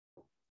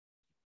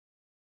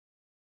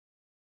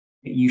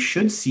you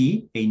should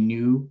see a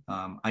new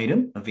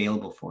item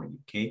available for you,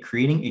 okay?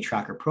 Creating a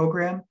tracker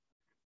program,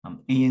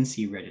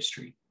 ANC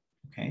registry,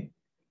 okay?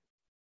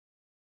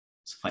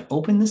 So if I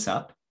open this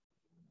up,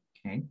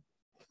 okay,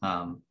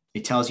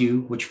 it tells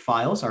you which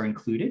files are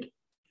included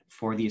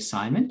for the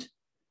assignment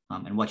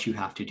and what you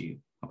have to do,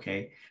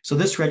 okay? So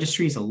this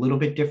registry is a little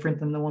bit different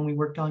than the one we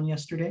worked on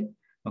yesterday,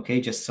 okay?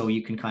 Just so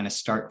you can kind of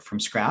start from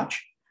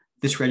scratch.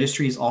 This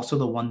registry is also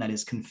the one that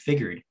is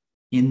configured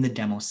in the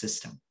demo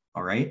system,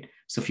 all right?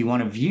 So if you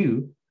want to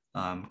view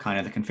kind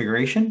of the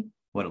configuration,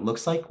 what it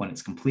looks like when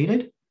it's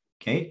completed,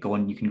 okay,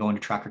 you can go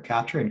into Tracker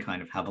Capture and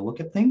kind of have a look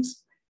at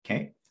things,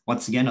 okay?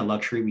 Once again, a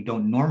luxury we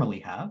don't normally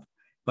have,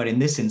 but in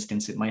this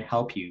instance, it might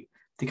help you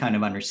to kind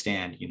of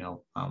understand, you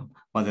know,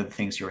 whether the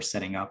things you're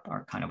setting up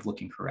are kind of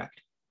looking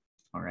correct,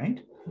 all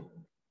right?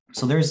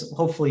 So there's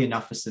hopefully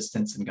enough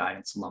assistance and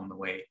guidance along the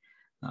way.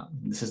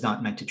 This is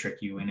not meant to trick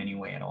you in any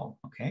way at all,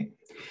 okay?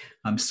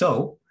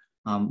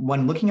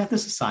 When looking at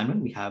this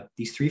assignment, we have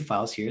these 3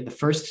 files here. The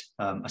first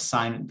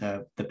assignment,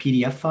 the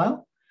PDF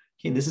file,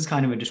 okay, this is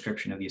kind of a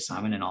description of the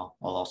assignment, and I'll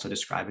also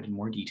describe it in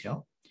more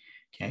detail,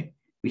 okay?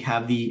 We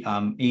have the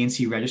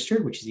ANC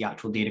register, which is the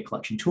actual data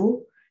collection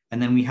tool.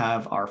 And then we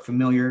have our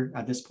familiar,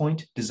 at this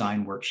point,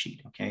 design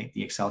worksheet, okay?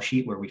 The Excel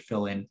sheet where we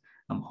fill in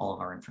all of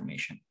our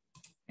information.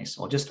 Okay,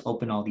 so I'll just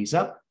open all these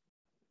up.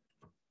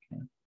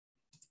 Okay.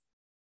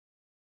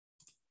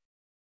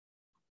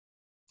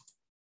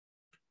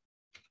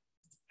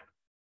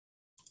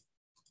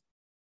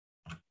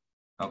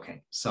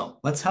 Okay, so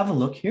let's have a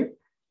look here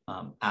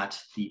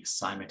at the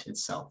assignment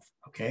itself,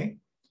 okay?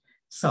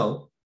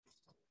 So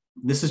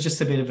this is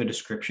just a bit of a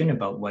description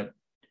about what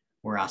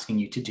we're asking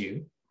you to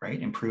do, right?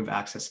 Improve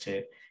access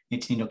to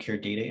antenatal care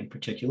data in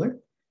particular,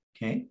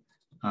 okay?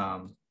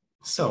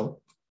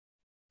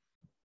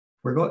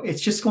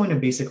 It's just going to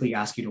basically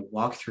ask you to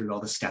walk through all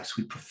the steps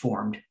we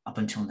performed up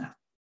until now,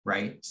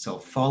 right? So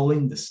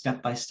following the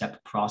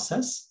step-by-step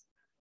process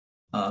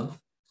of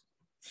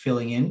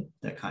filling in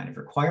the kind of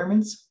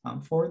requirements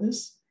for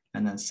this,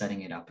 and then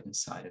setting it up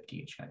inside of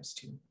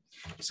DHIS2.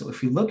 So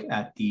if we look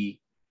at the,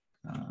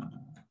 I'll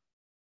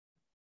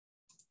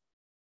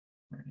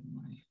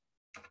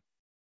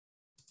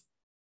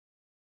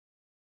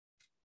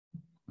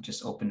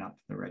just open up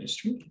the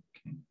registry,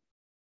 okay.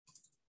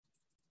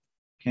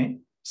 Okay,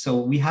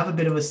 so we have a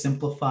bit of a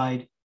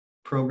simplified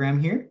program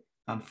here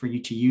for you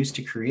to use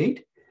to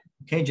create,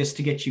 okay, just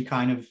to get you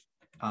kind of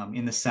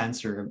in the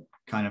sense or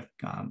kind of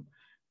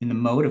in the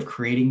mode of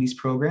creating these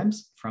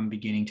programs from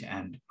beginning to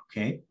end,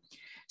 okay?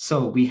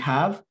 So we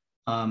have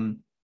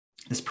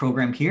this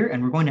program here,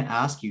 and we're going to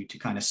ask you to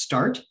kind of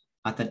start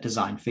at that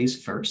design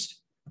phase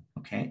first,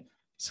 okay?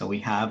 So we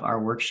have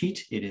our worksheet.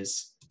 It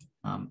is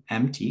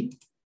empty,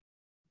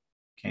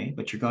 okay?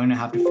 But you're going to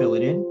have to fill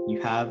it in.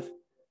 You have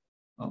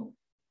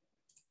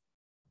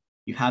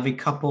a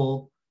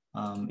couple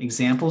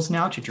examples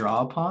now to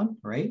draw upon,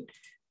 right?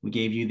 We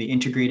gave you the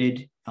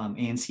integrated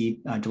ANC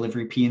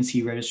delivery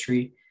PNC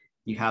registry.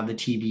 You have the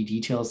TB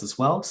details as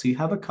well. So you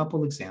have a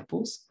couple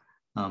examples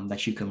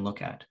that you can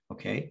look at,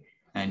 okay?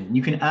 And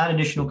you can add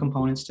additional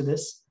components to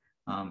this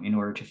in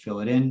order to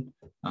fill it in.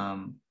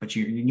 But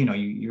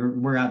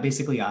we're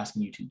basically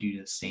asking you to do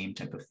the same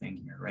type of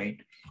thing here,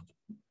 right?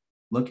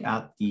 Look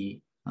at the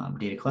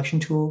data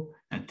collection tool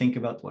and think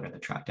about what are the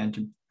tracked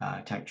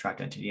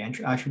entity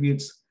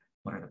attributes,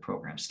 what are the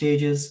program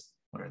stages,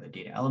 what are the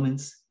data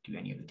elements, do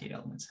any of the data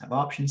elements have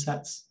option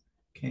sets,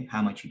 okay?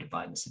 How might you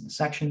divide this into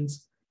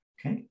sections,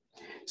 okay?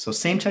 So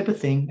same type of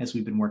thing as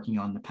we've been working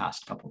on the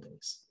past couple of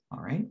days,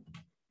 all right?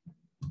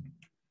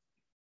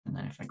 And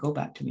then if I go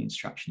back to the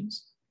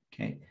instructions,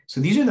 okay? So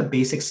these are the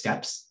basic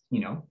steps,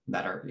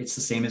 it's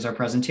the same as our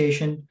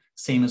presentation,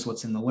 same as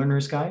what's in the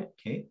learner's guide,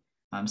 okay?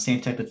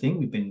 Same type of thing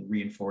we've been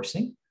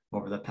reinforcing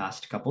over the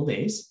past couple of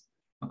days,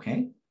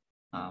 okay?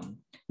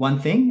 One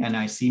thing, and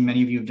I see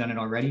many of you have done it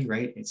already,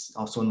 right? It's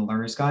also in the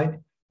learner's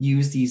guide.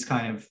 Use these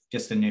kind of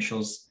just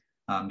initials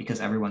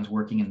because everyone's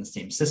working in the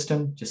same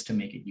system just to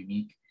make it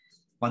unique.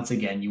 Once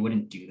again, you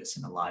wouldn't do this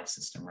in a live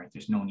system, right?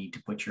 There's no need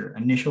to put your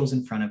initials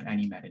in front of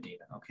any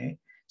metadata, okay?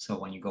 So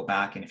when you go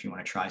back and if you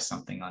want to try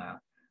something on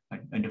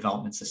a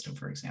development system,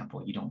 for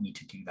example, you don't need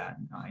to do that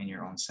in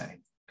your own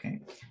setting,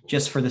 okay?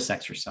 Just for this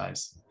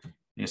exercise,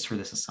 just for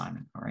this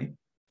assignment, all right?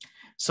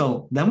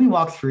 So then we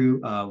walk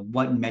through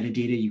what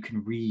metadata you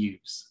can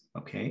reuse,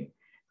 okay?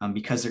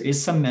 Because there is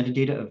some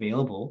metadata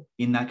available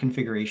in that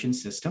configuration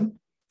system.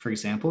 For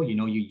example,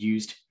 you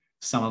used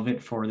some of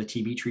it for the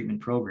TB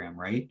treatment program,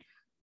 right?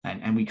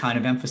 And we kind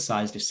of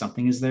emphasized if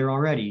something is there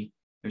already,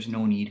 there's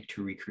no need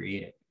to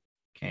recreate it,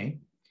 okay?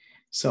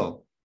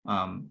 So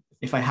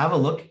if I have a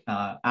look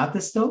at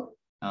this though,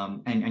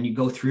 and you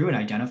go through and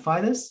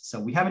identify this, so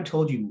we haven't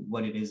told you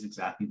what it is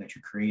exactly that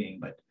you're creating,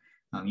 but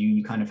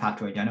you kind of have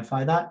to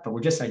identify that, but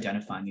we're just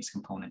identifying these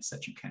components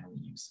that you can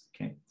reuse,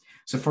 okay?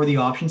 So for the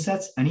option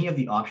sets, any of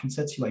the option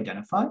sets you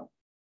identify,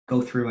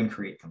 go through and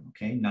create them,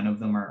 okay? None of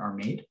them are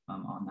made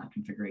on that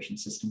configuration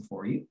system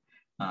for you.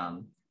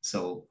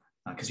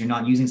 Because you're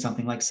not using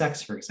something like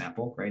sex, for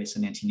example, right? It's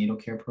an antenatal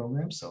care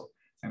program, so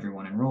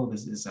everyone enrolled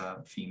is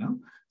a female.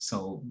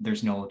 So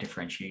there's no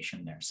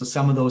differentiation there. So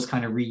some of those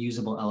kind of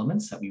reusable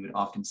elements that we would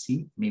often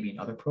see maybe in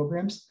other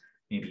programs,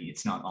 maybe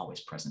it's not always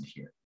present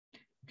here.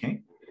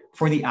 Okay.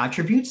 For the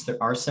attributes, there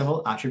are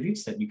several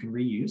attributes that you can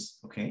reuse.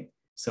 Okay.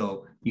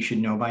 So you should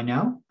know by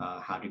now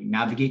how to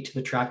navigate to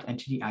the tracked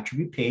entity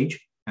attribute page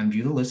and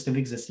view the list of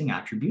existing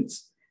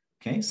attributes.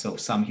 Okay. So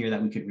some here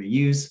that we could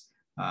reuse,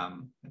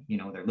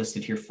 they're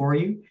listed here for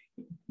you.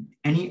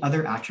 Any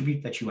other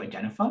attribute that you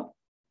identify,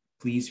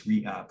 please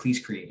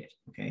create it.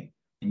 Okay.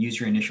 And use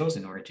your initials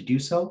in order to do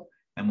so.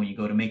 And when you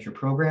go to make your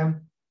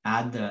program,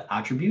 add the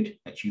attribute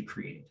that you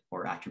created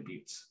or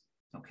attributes.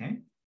 Okay.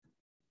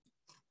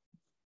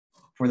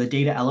 For the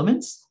data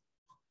elements,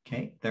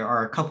 okay, there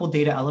are a couple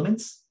data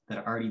elements that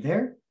are already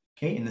there,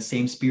 okay, in the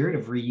same spirit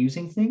of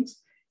reusing things,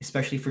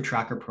 especially for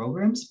tracker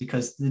programs,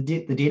 because the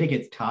data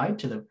gets tied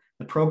to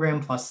the program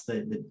plus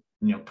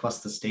plus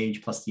the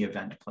stage, plus the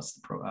event, plus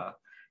the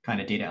kind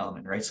of data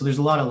element, right? So there's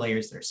a lot of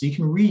layers there. So you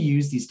can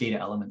reuse these data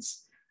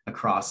elements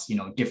across,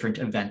 different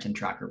event and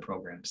tracker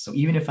programs. So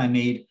even if I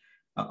made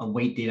a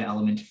weight data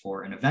element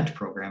for an event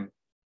program,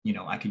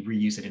 I could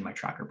reuse it in my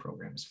tracker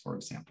programs, for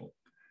example.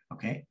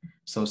 Okay,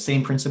 so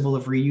same principle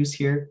of reuse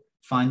here.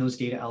 Find those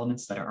data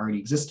elements that are already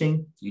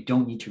existing. You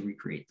don't need to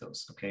recreate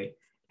those. Okay,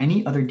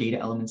 any other data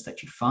elements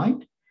that you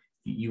find,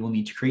 you will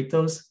need to create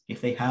those. If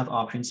they have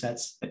option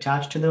sets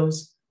attached to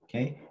those,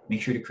 okay,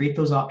 make sure to create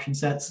those option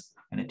sets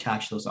and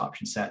attach those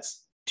option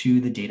sets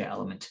to the data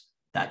element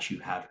that you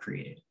have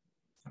created.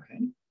 Okay.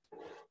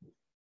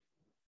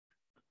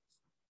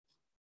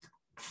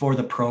 For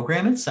the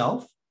program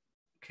itself,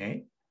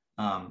 okay,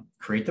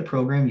 create the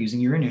program using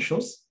your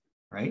initials.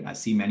 Right? I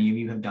see many of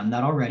you have done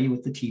that already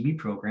with the TB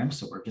program.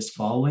 So we're just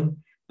following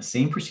the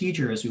same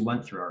procedure as we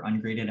went through our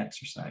ungraded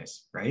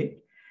exercise, right?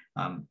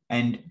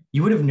 And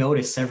you would have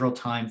noticed several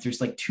times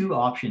there's like two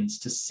options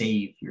to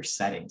save your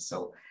settings.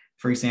 So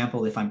for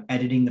example, if I'm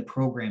editing the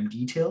program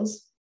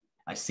details,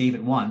 I save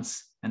it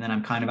once, and then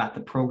I'm kind of at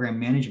the program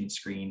management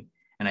screen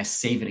and I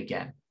save it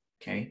again,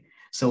 okay?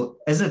 So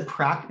as a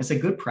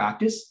good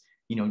practice,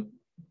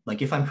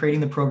 like if I'm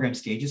creating the program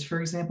stages, for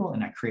example,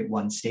 and I create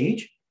one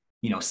stage,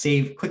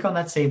 click on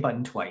that save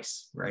button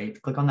twice,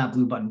 right? Click on that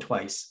blue button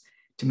twice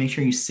to make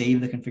sure you save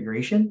the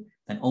configuration,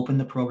 then open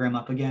the program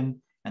up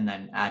again, and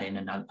then add in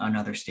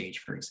another stage,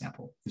 for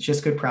example. It's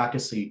just good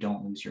practice so you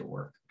don't lose your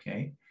work,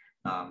 okay?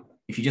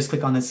 If you just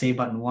click on the save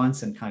button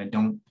once and kind of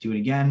don't do it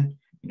again,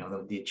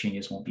 the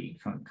changes won't be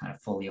kind of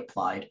fully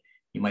applied.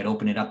 You might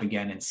open it up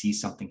again and see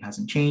something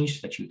hasn't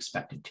changed that you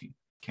expected to,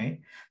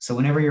 okay? So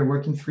whenever you're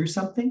working through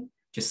something,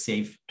 just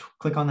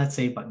click on that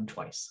save button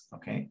twice,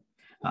 okay?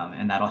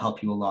 And that'll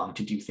help you along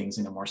to do things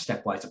in a more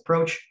stepwise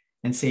approach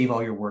and save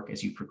all your work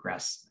as you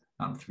progress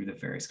through the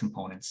various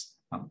components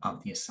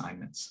of the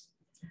assignments.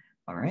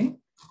 All right.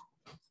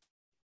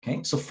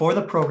 Okay, so for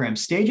the program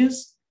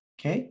stages,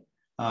 okay,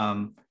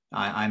 I'm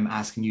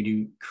asking you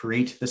to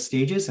create the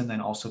stages and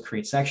then also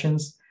create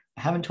sections.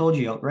 I haven't told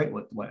you outright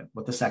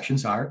what the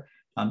sections are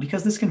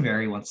because this can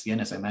vary once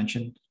again, as I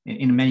mentioned.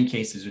 In many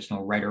cases, there's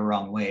no right or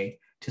wrong way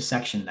to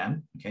section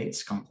them. Okay,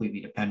 it's completely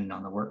dependent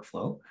on the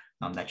workflow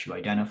that you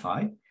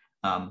identify.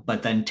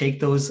 But then take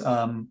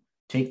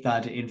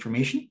that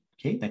information,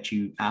 okay, that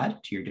you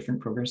add to your different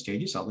program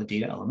stages, all the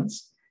data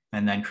elements,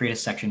 and then create a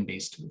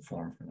section-based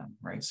form for them,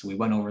 right? So we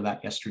went over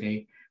that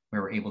yesterday,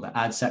 where we're able to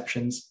add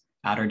sections,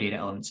 add our data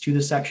elements to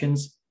the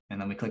sections,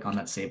 and then we click on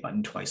that save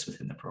button twice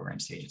within the program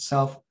stage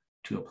itself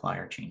to apply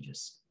our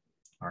changes.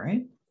 All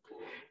right.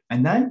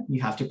 And then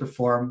you have to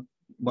perform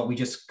what we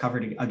just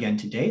covered again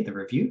today, the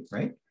review,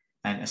 right?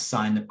 And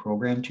assign the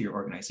program to your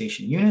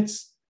organization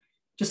units.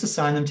 Just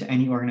assign them to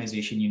any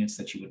organization units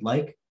that you would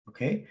like,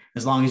 okay?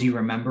 As long as you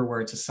remember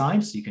where it's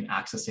assigned so you can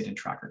access it in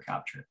Tracker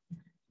Capture,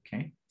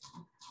 okay?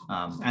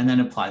 And then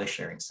apply the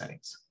sharing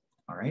settings,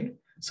 all right?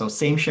 So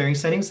same sharing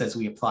settings as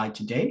we applied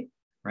today,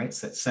 right?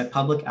 Set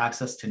public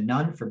access to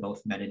none for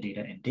both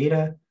metadata and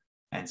data,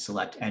 and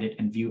select edit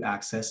and view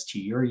access to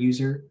your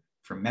user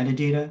for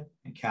metadata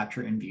and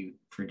capture and view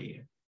for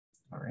data,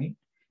 all right?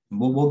 And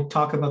we'll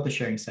talk about the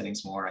sharing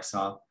settings more. I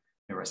saw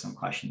there were some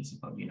questions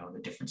about, the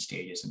different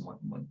stages and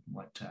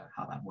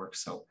how that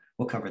works. So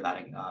we'll cover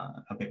that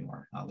a bit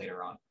more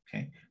later on,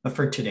 okay? But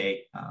for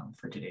today,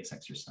 for today's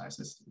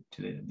exercises,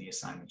 to the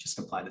assignment, just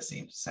apply the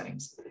same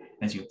settings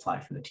as you apply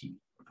for the TB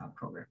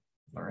program,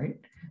 all right?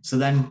 So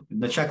then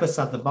the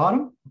checklist at the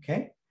bottom,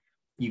 okay?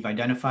 You've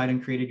identified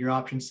and created your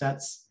option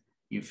sets.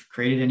 You've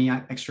created any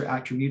extra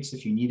attributes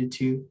if you needed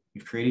to.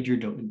 You've created your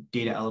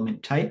data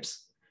element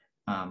types.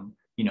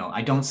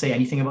 I don't say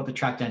anything about the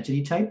tracked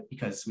entity type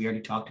because we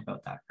already talked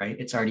about that, right?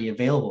 It's already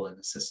available in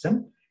the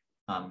system.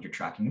 You're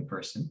tracking a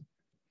person,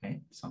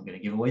 okay? So I'm going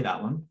to give away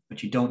that one,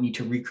 but you don't need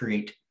to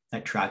recreate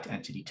that tracked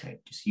entity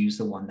type. Just use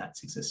the one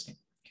that's existing,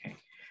 okay?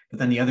 But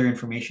then the other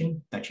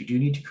information that you do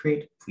need to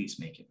create, please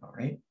make it, all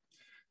right?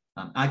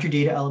 Add your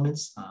data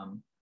elements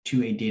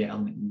to a data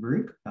element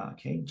group,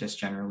 okay? Just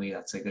generally,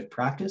 that's a good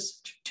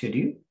practice to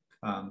do,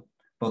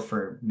 both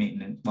for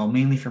maintenance, well,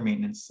 mainly for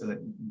maintenance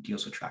that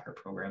deals with tracker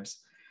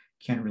programs.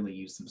 Can't really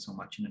use them so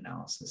much in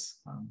analysis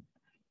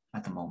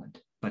at the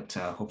moment, but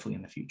hopefully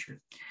in the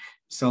future.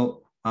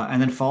 So,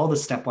 and then follow the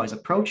stepwise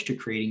approach to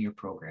creating your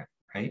program,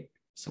 right?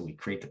 So we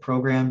create the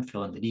program,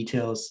 fill in the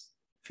details,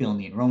 fill in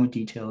the enrollment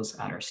details,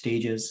 add our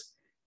stages.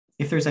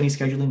 If there's any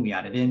scheduling, we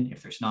add it in.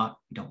 If there's not,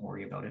 we don't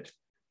worry about it.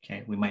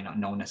 Okay, we might not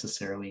know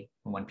necessarily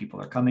when people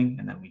are coming,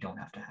 and then we don't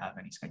have to have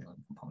any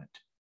scheduling component.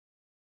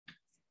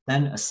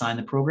 Then assign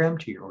the program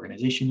to your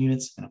organization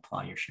units and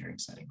apply your sharing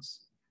settings.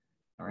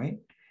 All right.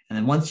 And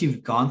then once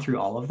you've gone through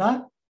all of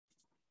that,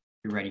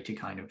 you're ready to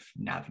kind of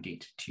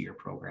navigate to your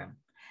program.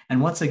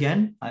 And once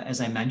again, as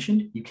I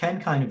mentioned, you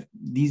can kind of,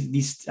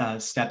 these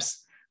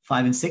steps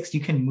 5 and 6, you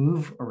can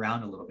move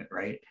around a little bit,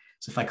 right?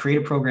 So if I create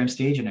a program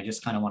stage and I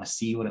just kind of want to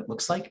see what it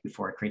looks like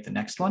before I create the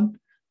next one,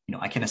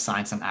 I can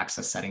assign some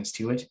access settings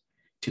to it,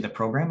 to the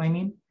program, I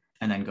mean,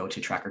 and then go to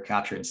Tracker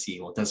Capture and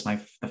see, well, does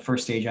the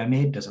first stage I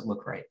made, does it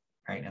look right?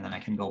 Right. And then I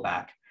can go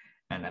back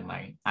and then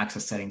my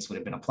access settings would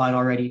have been applied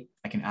already.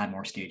 I can add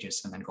more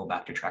stages and then go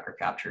back to Tracker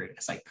Capture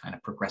as I kind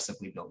of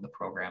progressively build the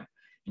program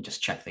and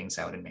just check things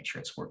out and make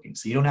sure it's working.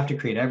 So you don't have to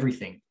create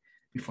everything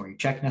before you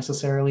check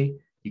necessarily.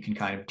 You can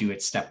kind of do it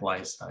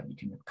stepwise. You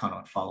can kind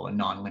of follow a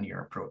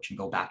non-linear approach and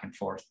go back and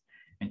forth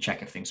and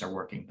check if things are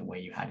working the way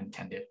you had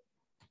intended.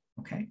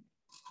 Okay.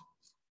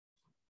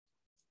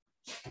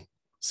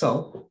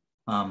 So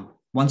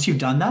once you've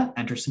done that,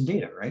 enter some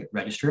data, right?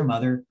 Register a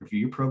mother, review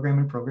your program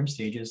and program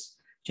stages.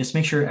 Just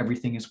make sure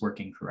everything is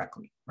working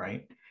correctly,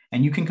 right?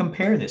 And you can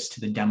compare this to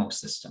the demo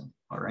system,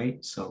 all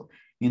right? So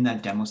in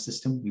that demo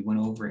system, we went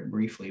over it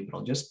briefly, but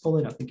I'll just pull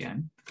it up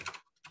again.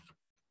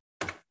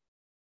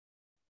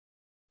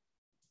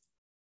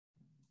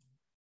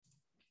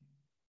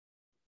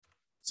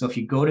 So if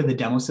you go to the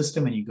demo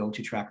system and you go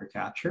to Tracker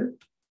Capture,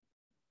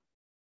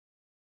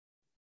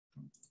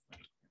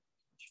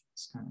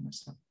 it's kind of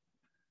messed up.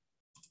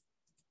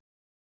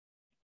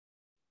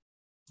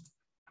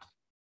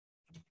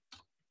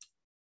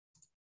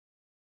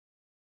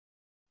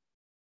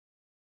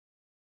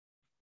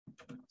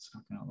 It's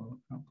not going to load.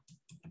 Oh.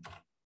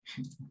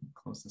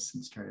 Close this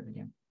and start it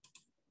again.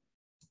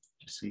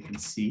 Just so you can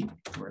see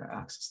where to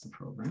access the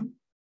program.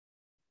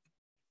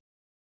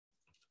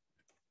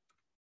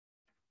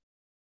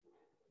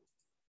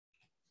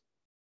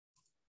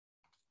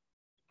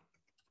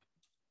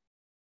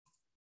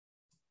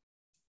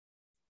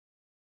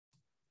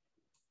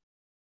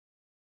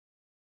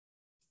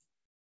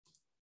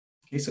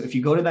 Okay, so if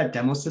you go to that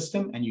demo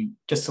system and you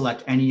just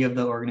select any of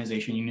the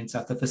organization units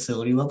at the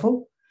facility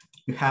level,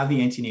 you have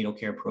the antenatal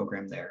care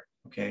program there,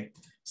 okay?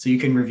 So you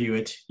can review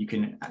it, you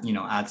can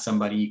add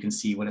somebody, you can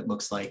see what it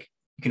looks like,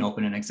 you can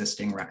open an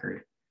existing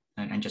record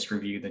and just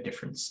review the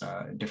different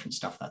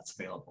stuff that's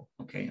available,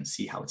 okay, and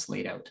see how it's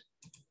laid out,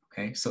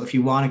 okay? So if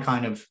you want to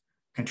kind of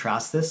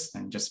contrast this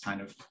and just kind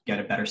of get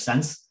a better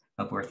sense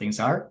of where things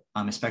are,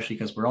 especially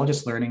because we're all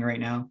just learning right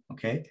now,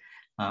 okay,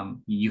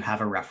 you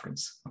have a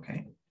reference,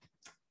 okay?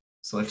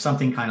 So if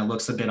something kind of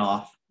looks a bit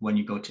off when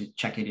you go to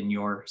check it in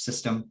your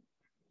system,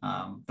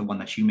 the one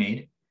that you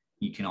made,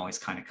 you can always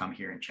kind of come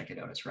here and check it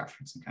out as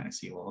reference and kind of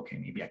see, well, okay,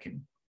 maybe I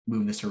can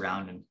move this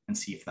around and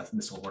see if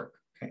this will work,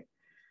 okay?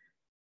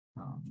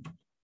 All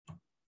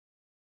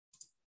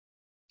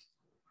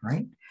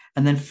right,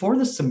 and then for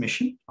the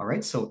submission, all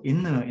right, so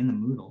in the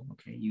Moodle,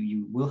 okay,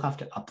 you will have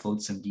to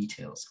upload some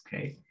details,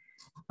 okay?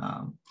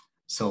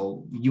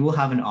 So you will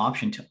have an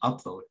option to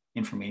upload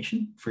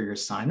information for your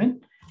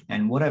assignment.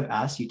 And what I've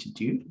asked you to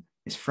do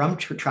is from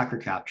Tracker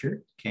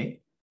Capture,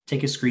 okay,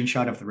 take a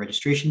screenshot of the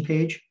registration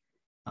page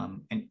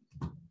and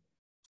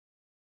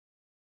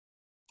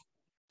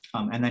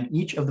then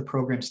each of the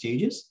program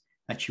stages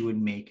that you would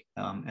make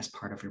as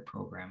part of your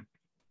program.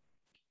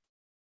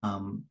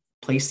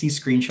 Place these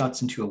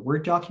screenshots into a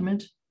Word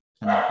document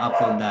and then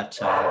upload that.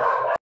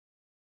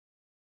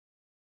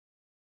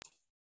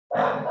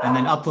 And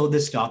then upload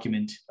this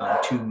document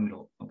to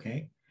Moodle,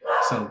 okay?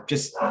 So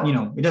just,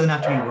 it doesn't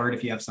have to be Word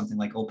if you have something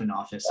like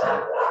OpenOffice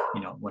or,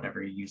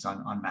 whatever you use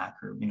on Mac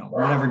or,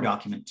 whatever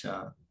document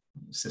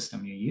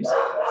system you use,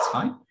 it's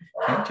fine.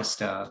 Okay, just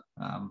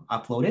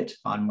upload it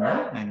on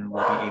Moodle and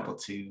we'll be able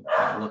to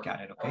look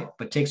at it, okay?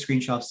 But take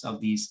screenshots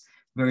of these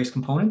various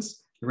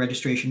components, the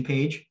registration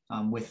page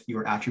with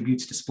your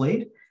attributes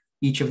displayed,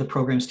 each of the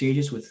program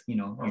stages with,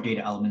 your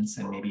data elements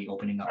and maybe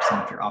opening up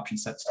some of your option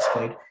sets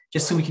displayed,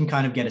 just so we can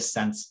kind of get a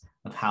sense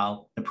of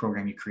how the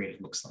program you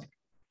created looks like.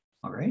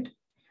 All right.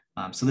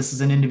 So this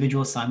is an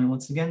individual assignment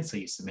once again. So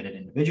you submit it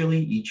individually.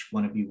 Each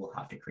one of you will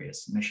have to create a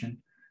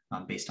submission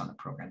based on the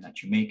program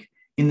that you make.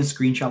 In the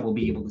screenshot, we'll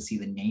be able to see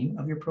the name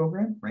of your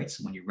program, right?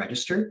 So when you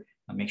register,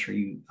 make sure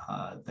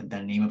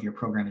the name of your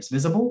program is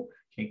visible,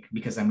 okay?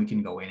 Because then we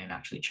can go in and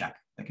actually check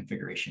the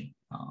configuration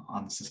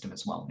on the system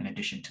as well, in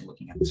addition to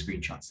looking at the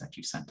screenshots that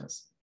you sent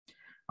us.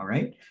 All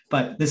right.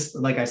 But this,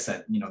 like I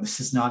said, this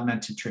is not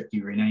meant to trick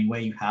you in any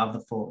way. You have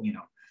the full,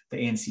 the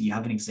ANC, you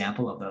have an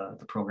example of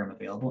the program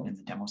available in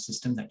the demo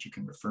system that you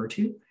can refer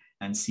to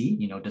and see,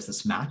 does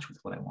this match with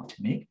what I want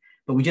to make?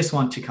 But we just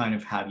want to kind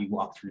of have you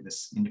walk through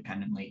this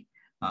independently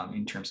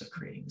in terms of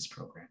creating this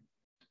program.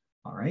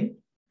 All right.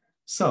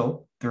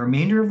 So the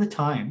remainder of the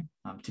time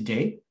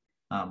today,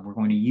 we're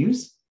going to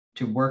use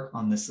to work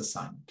on this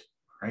assignment,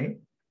 right?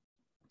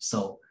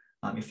 So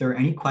if there are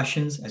any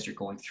questions as you're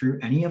going through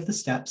any of the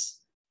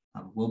steps,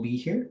 we'll be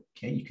here.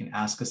 Okay, you can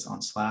ask us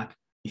on Slack.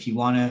 If you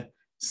want to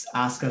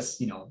ask us,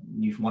 you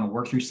want to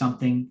work through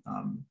something,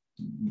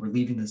 we're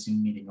leaving the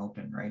Zoom meeting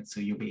open, right? So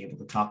you'll be able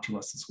to talk to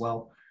us as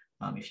well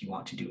if you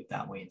want to do it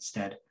that way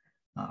instead.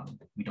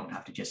 We don't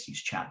have to just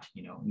use chat.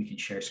 We can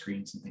share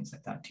screens and things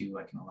like that too.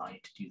 I can allow you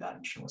to do that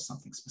and show us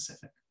something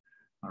specific.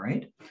 All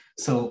right.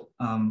 So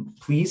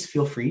please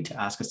feel free to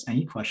ask us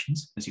any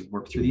questions as you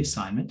work through the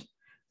assignment.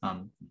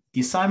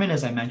 The assignment,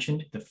 as I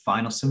mentioned, the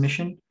final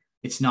submission,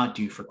 it's not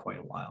due for quite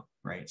a while,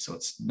 right? So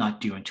it's not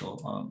due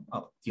until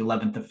the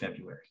 11th of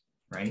February,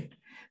 right?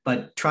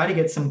 But try to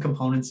get some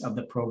components of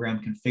the program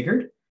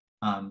configured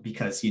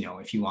because,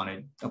 if you want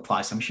to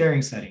apply some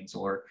sharing settings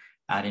or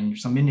add in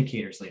some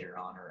indicators later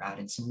on or add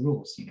in some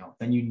rules,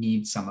 then you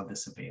need some of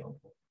this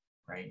available,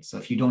 right? So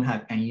if you don't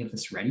have any of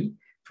this ready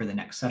for the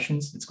next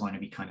sessions, it's going to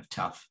be kind of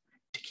tough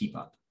to keep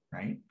up,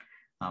 right?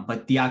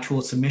 But the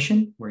actual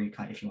submission, where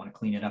if you want to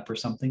clean it up or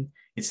something,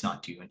 it's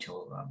not due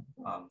until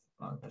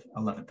the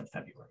 11th of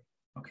February.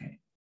 Okay.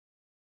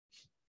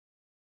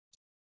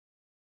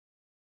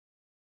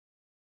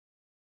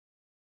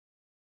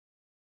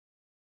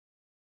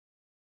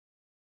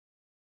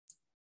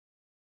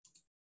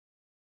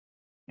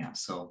 Yeah,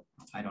 so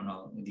I don't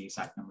know the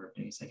exact number of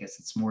days. I guess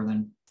it's more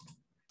than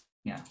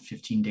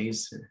 15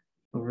 days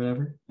or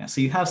whatever. Yeah,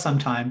 so you have some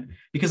time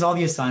because all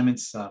the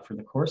assignments for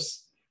the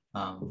course,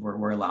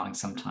 we're allowing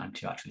some time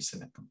to actually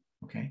submit them.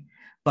 Okay.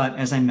 But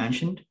as I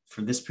mentioned,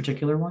 for this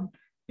particular one,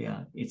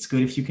 it's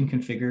good if you can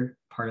configure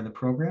part of the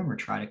program or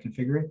try to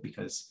configure it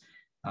because,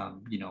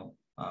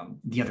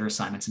 the other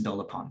assignments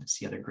build upon this,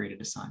 the other graded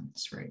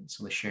assignments, right?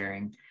 So the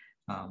sharing,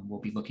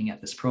 we'll be looking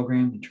at this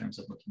program in terms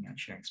of looking at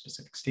sharing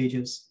specific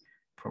stages,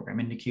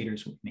 program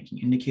indicators, we'll be making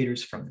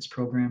indicators from this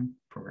program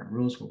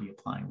rules, we'll be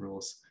applying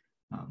rules,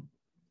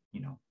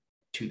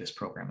 to this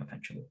program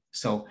eventually.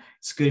 So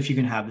it's good if you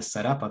can have this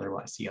set up,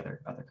 otherwise the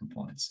other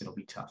components, it'll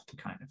be tough to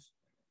kind of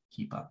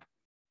keep up,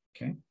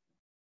 okay?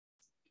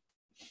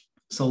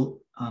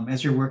 So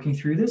as you're working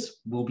through this,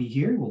 we'll be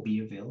here, we'll be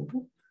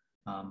available.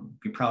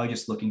 You're probably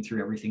just looking through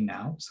everything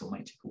now, so it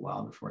might take a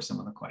while before some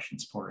of the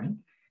questions pour in.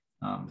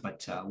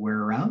 But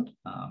we're around.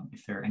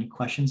 If there are any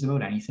questions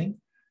about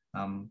anything,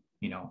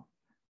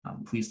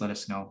 please let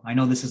us know. I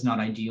know this is not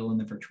ideal in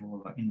the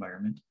virtual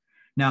environment.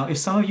 Now, if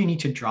some of you need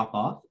to drop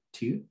off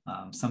too,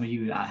 some of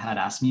you had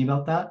asked me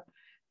about that,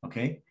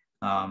 okay,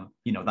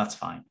 that's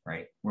fine,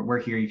 right? We're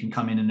here, you can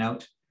come in and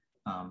out,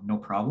 no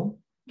problem,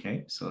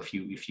 okay? So if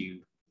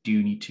you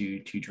do need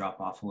to drop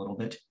off a little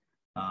bit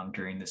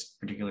during this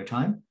particular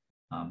time,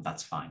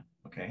 that's fine,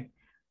 okay?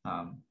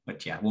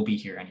 But yeah, we'll be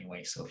here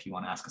anyway. So if you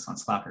want to ask us on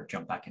Slack or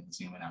jump back into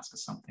Zoom and ask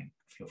us something,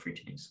 feel free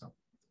to do so.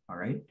 All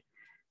right.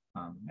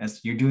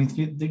 As you're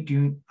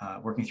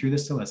working through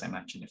this, though, as I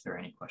mentioned, if there are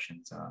any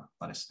questions,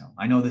 let us know.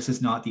 I know this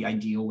is not the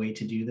ideal way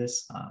to do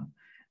this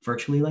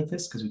virtually like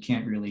this because we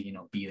can't really,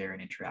 be there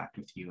and interact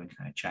with you and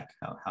kind of check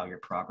how your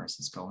progress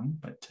is going.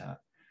 But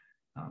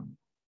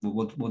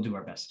we'll do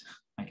our best,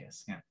 I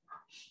guess. Yeah.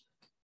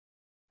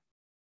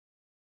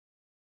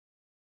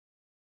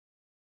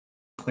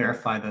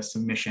 Clarify the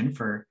submission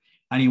for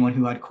anyone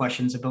who had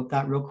questions about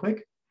that real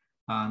quick.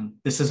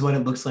 This is what it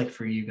looks like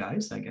for you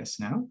guys, I guess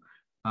now.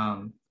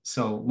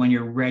 So when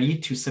you're ready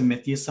to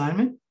submit the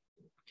assignment,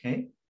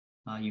 okay,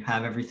 you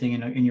have everything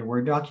in your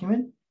Word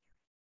document.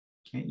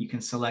 Okay, you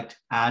can select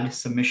Add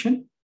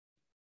Submission.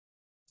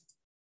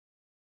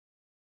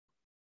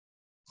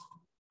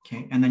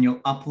 Okay, and then you'll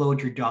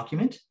upload your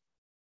document.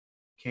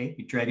 Okay,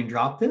 you drag and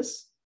drop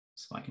this.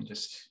 So I can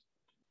just,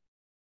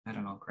 I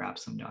don't know, grab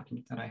some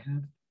document that I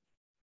have.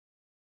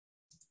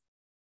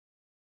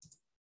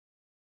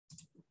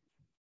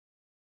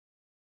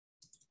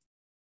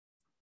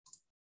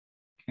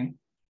 Okay,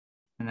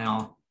 and then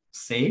I'll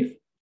save.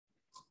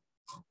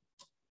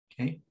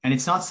 Okay, and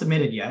it's not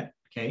submitted yet.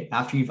 Okay,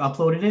 after you've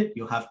uploaded it,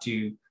 you'll have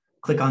to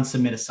click on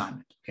Submit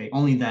Assignment. Okay,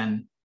 only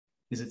then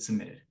is it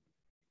submitted.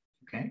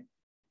 Okay,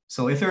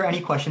 so if there are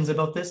any questions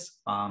about this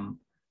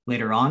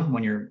later on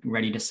when you're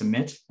ready to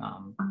submit,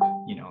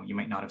 you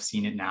might not have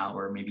seen it now,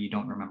 or maybe you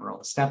don't remember all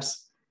the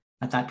steps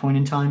at that point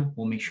in time,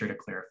 we'll make sure to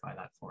clarify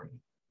that for you.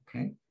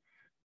 Okay.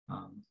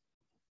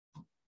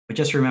 But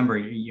just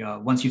remember,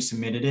 once you've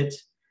submitted it,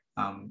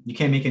 you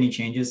can't make any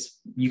changes.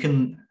 You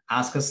can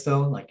ask us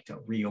though, like to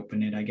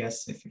reopen it, I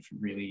guess, if you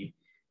really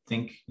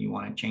think you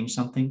want to change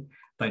something.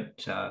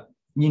 But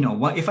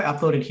what if I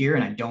upload it here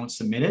and I don't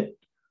submit it,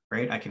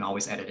 right? I can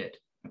always edit it.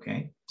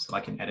 Okay, so I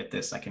can edit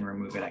this, I can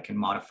remove it, I can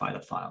modify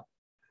the file.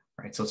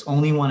 Right, so it's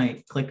only when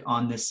I click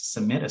on this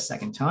submit a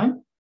second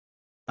time,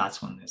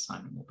 that's when the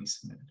assignment will be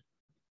submitted.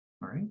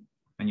 All right,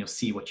 and you'll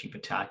see what you've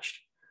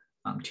attached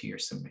to your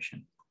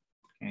submission.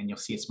 And you'll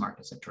see it's marked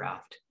as a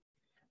draft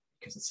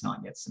because it's not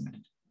yet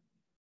submitted.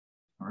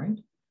 All right.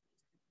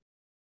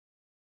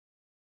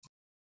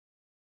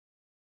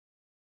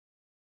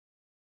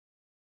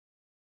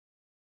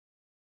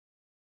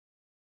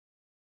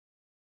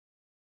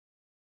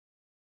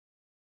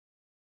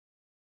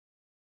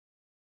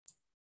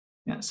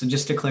 Yeah, so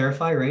just to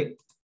clarify, right,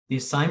 the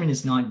assignment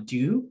is not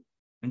due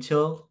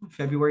until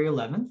February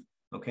 11th,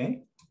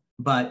 okay?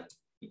 But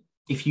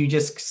if you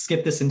just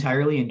skip this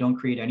entirely and don't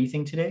create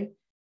anything today,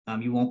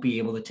 you won't be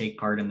able to take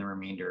part in the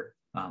remainder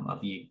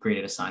of the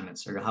graded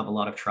assignments, or you'll have a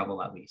lot of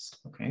trouble at least,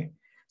 okay?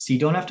 So you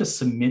don't have to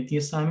submit the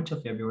assignment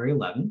till February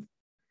 11th,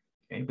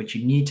 okay? But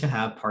you need to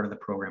have part of the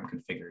program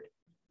configured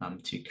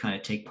to kind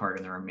of take part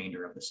in the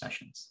remainder of the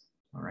sessions,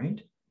 all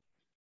right?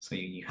 So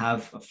you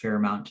have a fair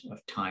amount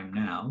of time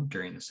now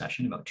during the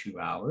session, about 2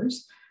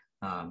 hours,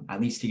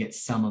 at least to get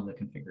some of the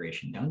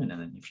configuration done. And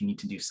then if you need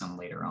to do some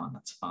later on,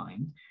 that's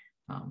fine.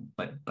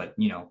 But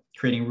you know,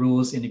 creating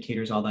rules,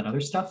 indicators, all that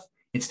other stuff,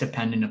 it's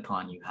dependent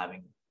upon you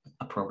having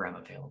a program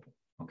available.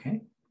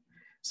 Okay.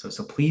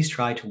 So please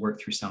try to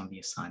work through some of the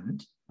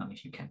assignment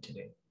if you can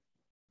today.